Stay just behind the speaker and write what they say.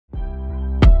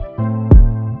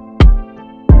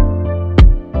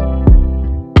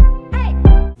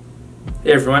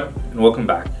Hey everyone, and welcome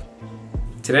back.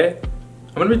 Today,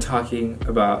 I'm going to be talking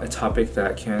about a topic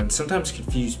that can sometimes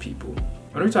confuse people.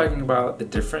 I'm going to be talking about the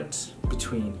difference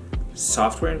between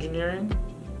software engineering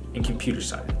and computer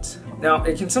science. Now,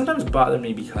 it can sometimes bother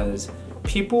me because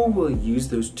people will use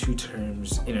those two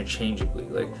terms interchangeably.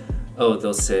 Like, oh,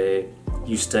 they'll say,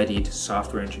 you studied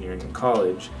software engineering in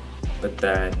college, but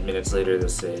then minutes later they'll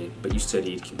say, but you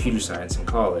studied computer science in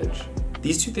college.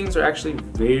 These two things are actually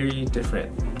very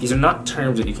different. These are not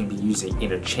terms that you can be using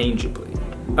interchangeably.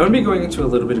 I'm going to be going into a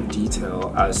little bit of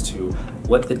detail as to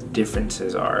what the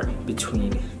differences are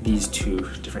between these two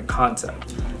different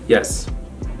concepts. Yes,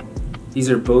 these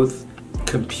are both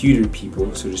computer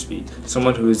people, so to speak.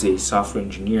 Someone who is a software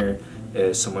engineer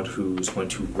is someone who's going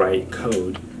to write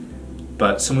code,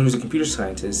 but someone who's a computer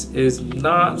scientist is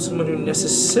not someone who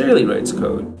necessarily writes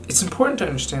code. It's important to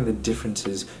understand the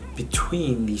differences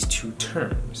between these two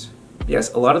terms.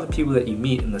 Yes, a lot of the people that you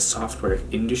meet in the software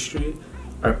industry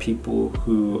are people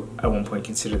who at one point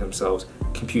consider themselves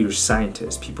computer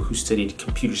scientists, people who studied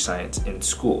computer science in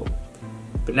school.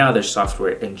 But now they're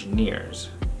software engineers.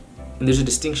 And there's a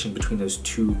distinction between those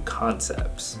two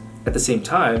concepts. At the same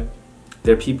time,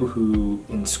 there are people who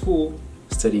in school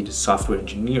studied software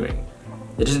engineering.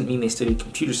 That doesn't mean they studied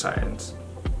computer science.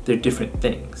 They're different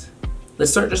things.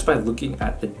 Let's start just by looking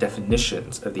at the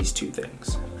definitions of these two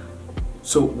things.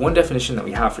 So one definition that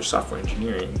we have for software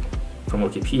engineering from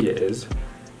Wikipedia is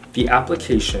the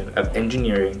application of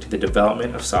engineering to the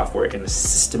development of software in a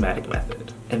systematic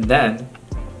method. And then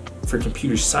for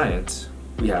computer science,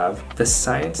 we have the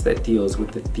science that deals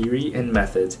with the theory and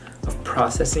methods of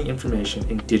processing information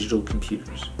in digital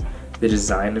computers, the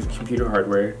design of computer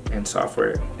hardware and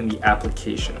software, and the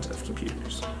applications of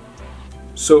computers.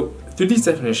 So through these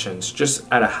definitions,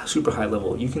 just at a super high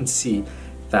level, you can see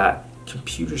that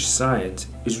computer science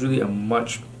is really a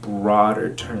much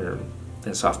broader term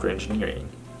than software engineering.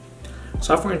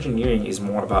 Software engineering is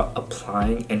more about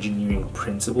applying engineering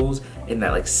principles in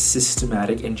that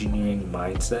systematic engineering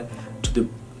mindset to the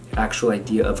actual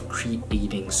idea of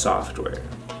creating software.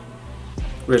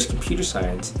 Whereas computer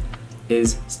science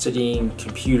is studying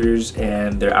computers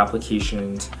and their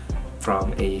applications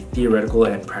from a theoretical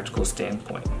and practical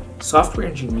standpoint. Software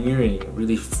engineering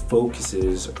really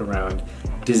focuses around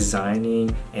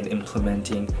designing and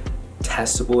implementing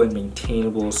testable and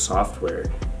maintainable software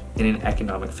in an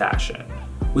economic fashion,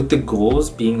 with the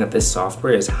goals being that this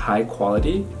software is high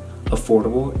quality,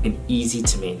 affordable, and easy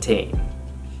to maintain.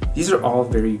 These are all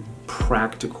very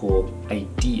practical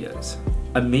ideas.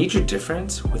 A major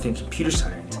difference within computer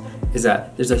science is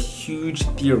that there's a huge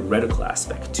theoretical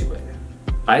aspect to it.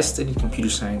 I studied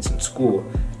computer science in school,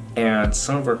 and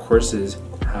some of our courses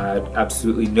had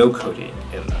absolutely no coding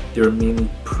in them. They were mainly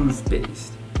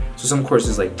proof-based. So some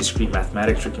courses like discrete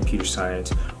mathematics for computer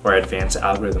science or advanced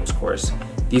algorithms course,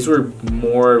 these were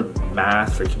more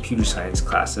math for computer science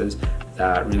classes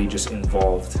that really just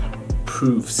involved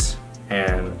proofs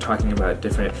and talking about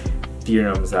different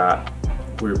theorems that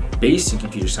were based in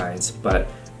computer science, but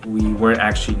we weren't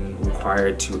actually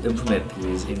required to implement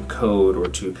these in code or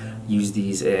to use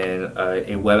these in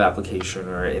a web application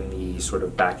or in the sort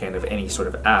of back end of any sort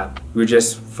of app. We were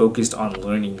just focused on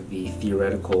learning the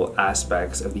theoretical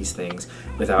aspects of these things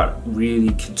without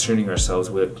really concerning ourselves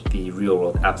with the real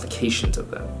world applications of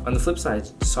them. On the flip side,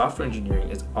 software engineering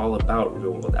is all about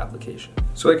real world application.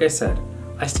 So like I said,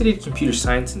 I studied computer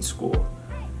science in school,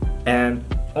 and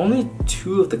only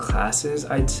 2 of the classes,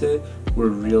 I'd say, were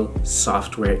real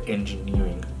software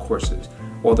engineering courses,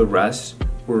 while the rest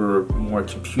were more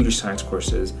computer science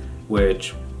courses,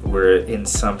 which were in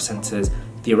some senses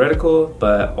theoretical,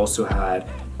 but also had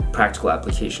practical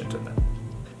applications in them.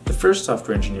 The first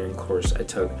software engineering course I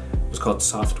took was called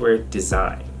Software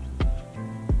Design,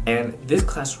 and this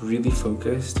class really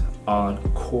focused on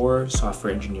core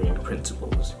software engineering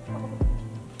principles.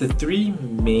 The 3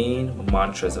 main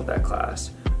mantras of that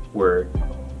class were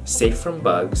safe from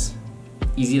bugs,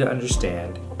 easy to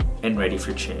understand, and ready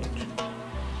for change.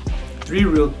 3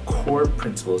 real core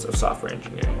principles of software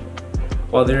engineering.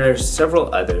 While there are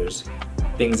several others,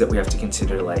 things that we have to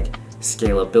consider like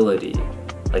scalability,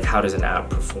 like how does an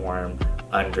app perform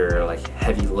under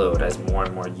heavy load as more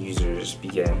and more users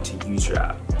begin to use your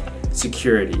app,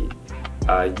 security,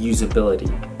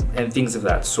 usability, and things of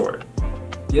that sort.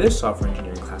 The other software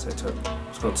engineering class I took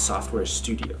was called Software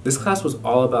Studio. This class was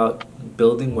all about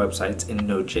building websites in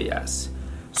Node.js.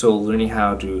 So learning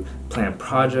how to plan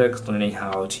projects, learning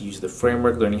how to use the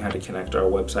framework, learning how to connect our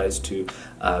websites to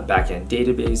a backend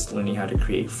database, learning how to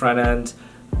create front ends,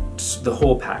 the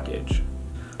whole package.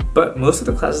 But most of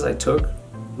the classes I took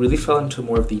really fell into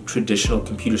more of the traditional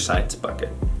computer science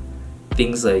bucket.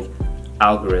 Things like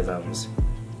algorithms,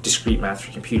 discrete math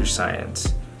for computer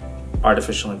science,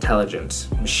 artificial intelligence,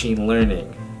 machine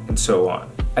learning, and so on.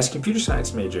 As computer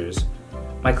science majors,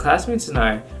 my classmates and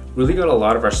I really got a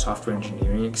lot of our software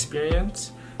engineering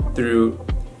experience through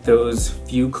those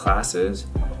few classes,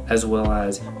 as well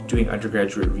as doing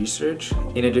undergraduate research.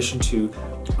 In addition to,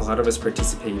 a lot of us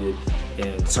participated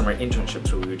in summer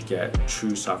internships where we would get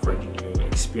true software engineering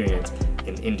experience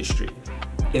in industry.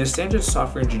 In a standard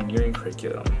software engineering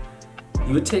curriculum,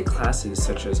 you would take classes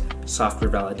such as software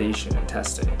validation and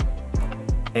testing,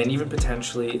 and even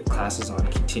potentially classes on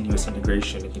continuous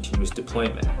integration and continuous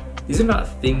deployment. These are not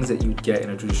things that you would get in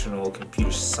a traditional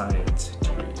computer science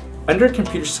degree. Under a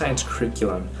computer science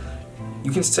curriculum,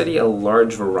 you can study a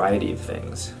large variety of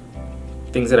things.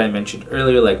 Things that I mentioned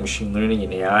earlier like machine learning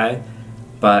and AI,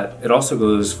 but it also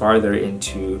goes farther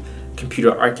into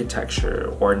computer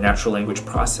architecture or natural language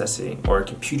processing or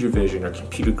computer vision or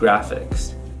computer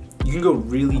graphics. You can go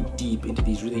really deep into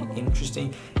these really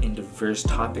interesting and diverse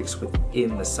topics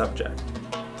within the subject.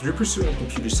 Through pursuing a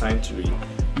computer science degree,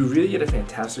 you really get a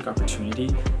fantastic opportunity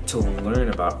to learn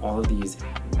about all of these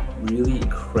really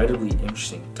incredibly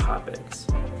interesting topics.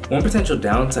 One potential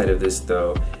downside of this,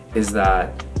 though, is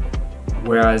that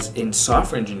whereas in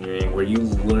software engineering, where you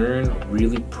learn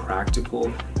really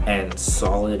practical and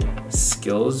solid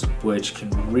skills which can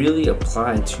really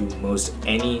apply to most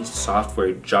any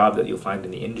software job that you'll find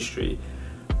in the industry,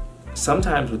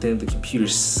 sometimes within the computer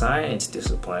science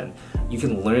discipline, you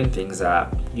can learn things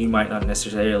that you might not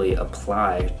necessarily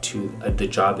apply to the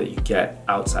job that you get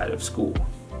outside of school.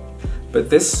 But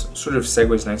this sort of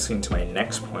segues nicely into my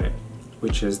next point,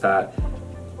 which is that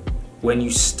when you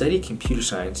study computer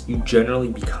science, you generally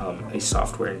become a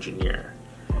software engineer.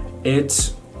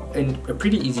 It's a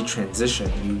pretty easy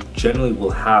transition. You generally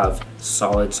will have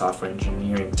solid software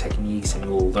engineering techniques, and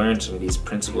you will learn some of these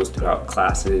principles throughout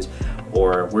classes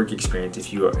or work experience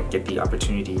if you get the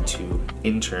opportunity to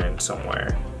intern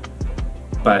somewhere.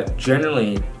 But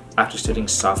generally, after studying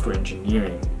software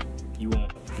engineering, you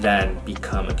won't then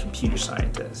become a computer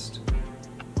scientist.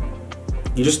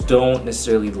 You just don't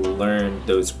necessarily learn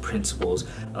those principles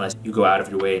unless you go out of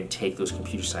your way and take those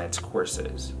computer science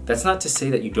courses. That's not to say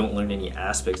that you don't learn any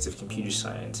aspects of computer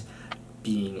science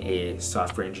being a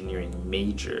software engineering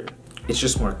major. It's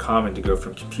just more common to go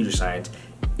from computer science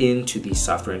into the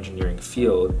software engineering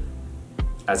field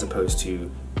as opposed to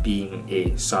being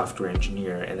a software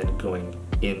engineer and then going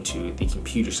into the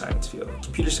computer science field.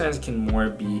 Computer science can more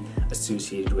be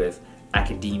associated with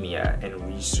academia and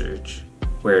research,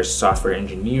 whereas software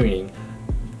engineering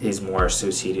is more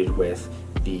associated with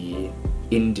the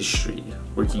industry,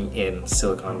 working in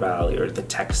Silicon Valley or the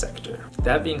tech sector.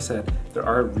 That being said, there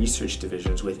are research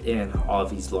divisions within all of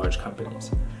these large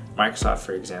companies. Microsoft,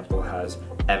 for example, has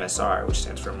MSR, which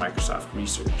stands for Microsoft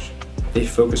Research. They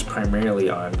focus primarily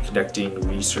on conducting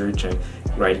research and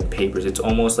writing papers. It's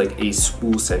almost like a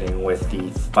school setting with the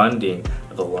funding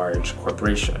of a large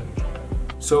corporation.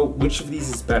 So which of these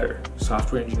is better,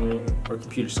 software engineering or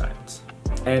computer science?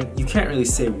 And you can't really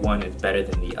say one is better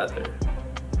than the other.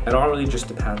 It all really just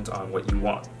depends on what you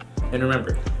want. And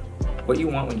remember, what you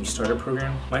want when you start a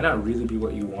program might not really be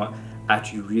what you want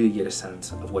after you really get a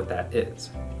sense of what that is.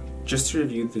 Just to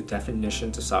review the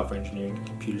definitions of software engineering and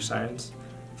computer science,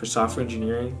 for software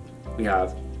engineering, we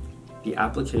have the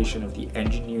application of the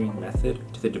engineering method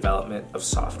to the development of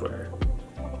software.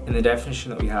 And the definition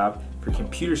that we have for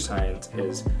computer science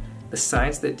is the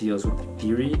science that deals with the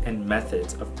theory and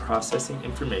methods of processing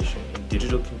information in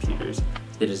digital computers,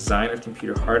 the design of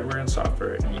computer hardware and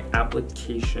software, and the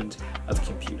applications of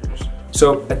computers.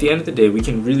 So at the end of the day, we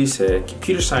can really say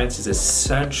computer science is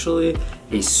essentially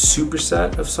a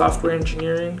superset of software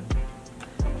engineering,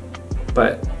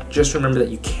 but just remember that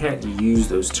you can't use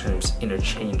those terms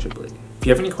interchangeably. If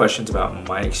you have any questions about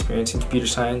my experience in computer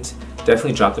science,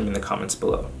 definitely drop them in the comments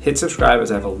below. Hit subscribe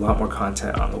as I have a lot more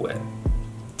content on the way.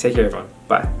 Take care, everyone.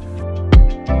 Bye.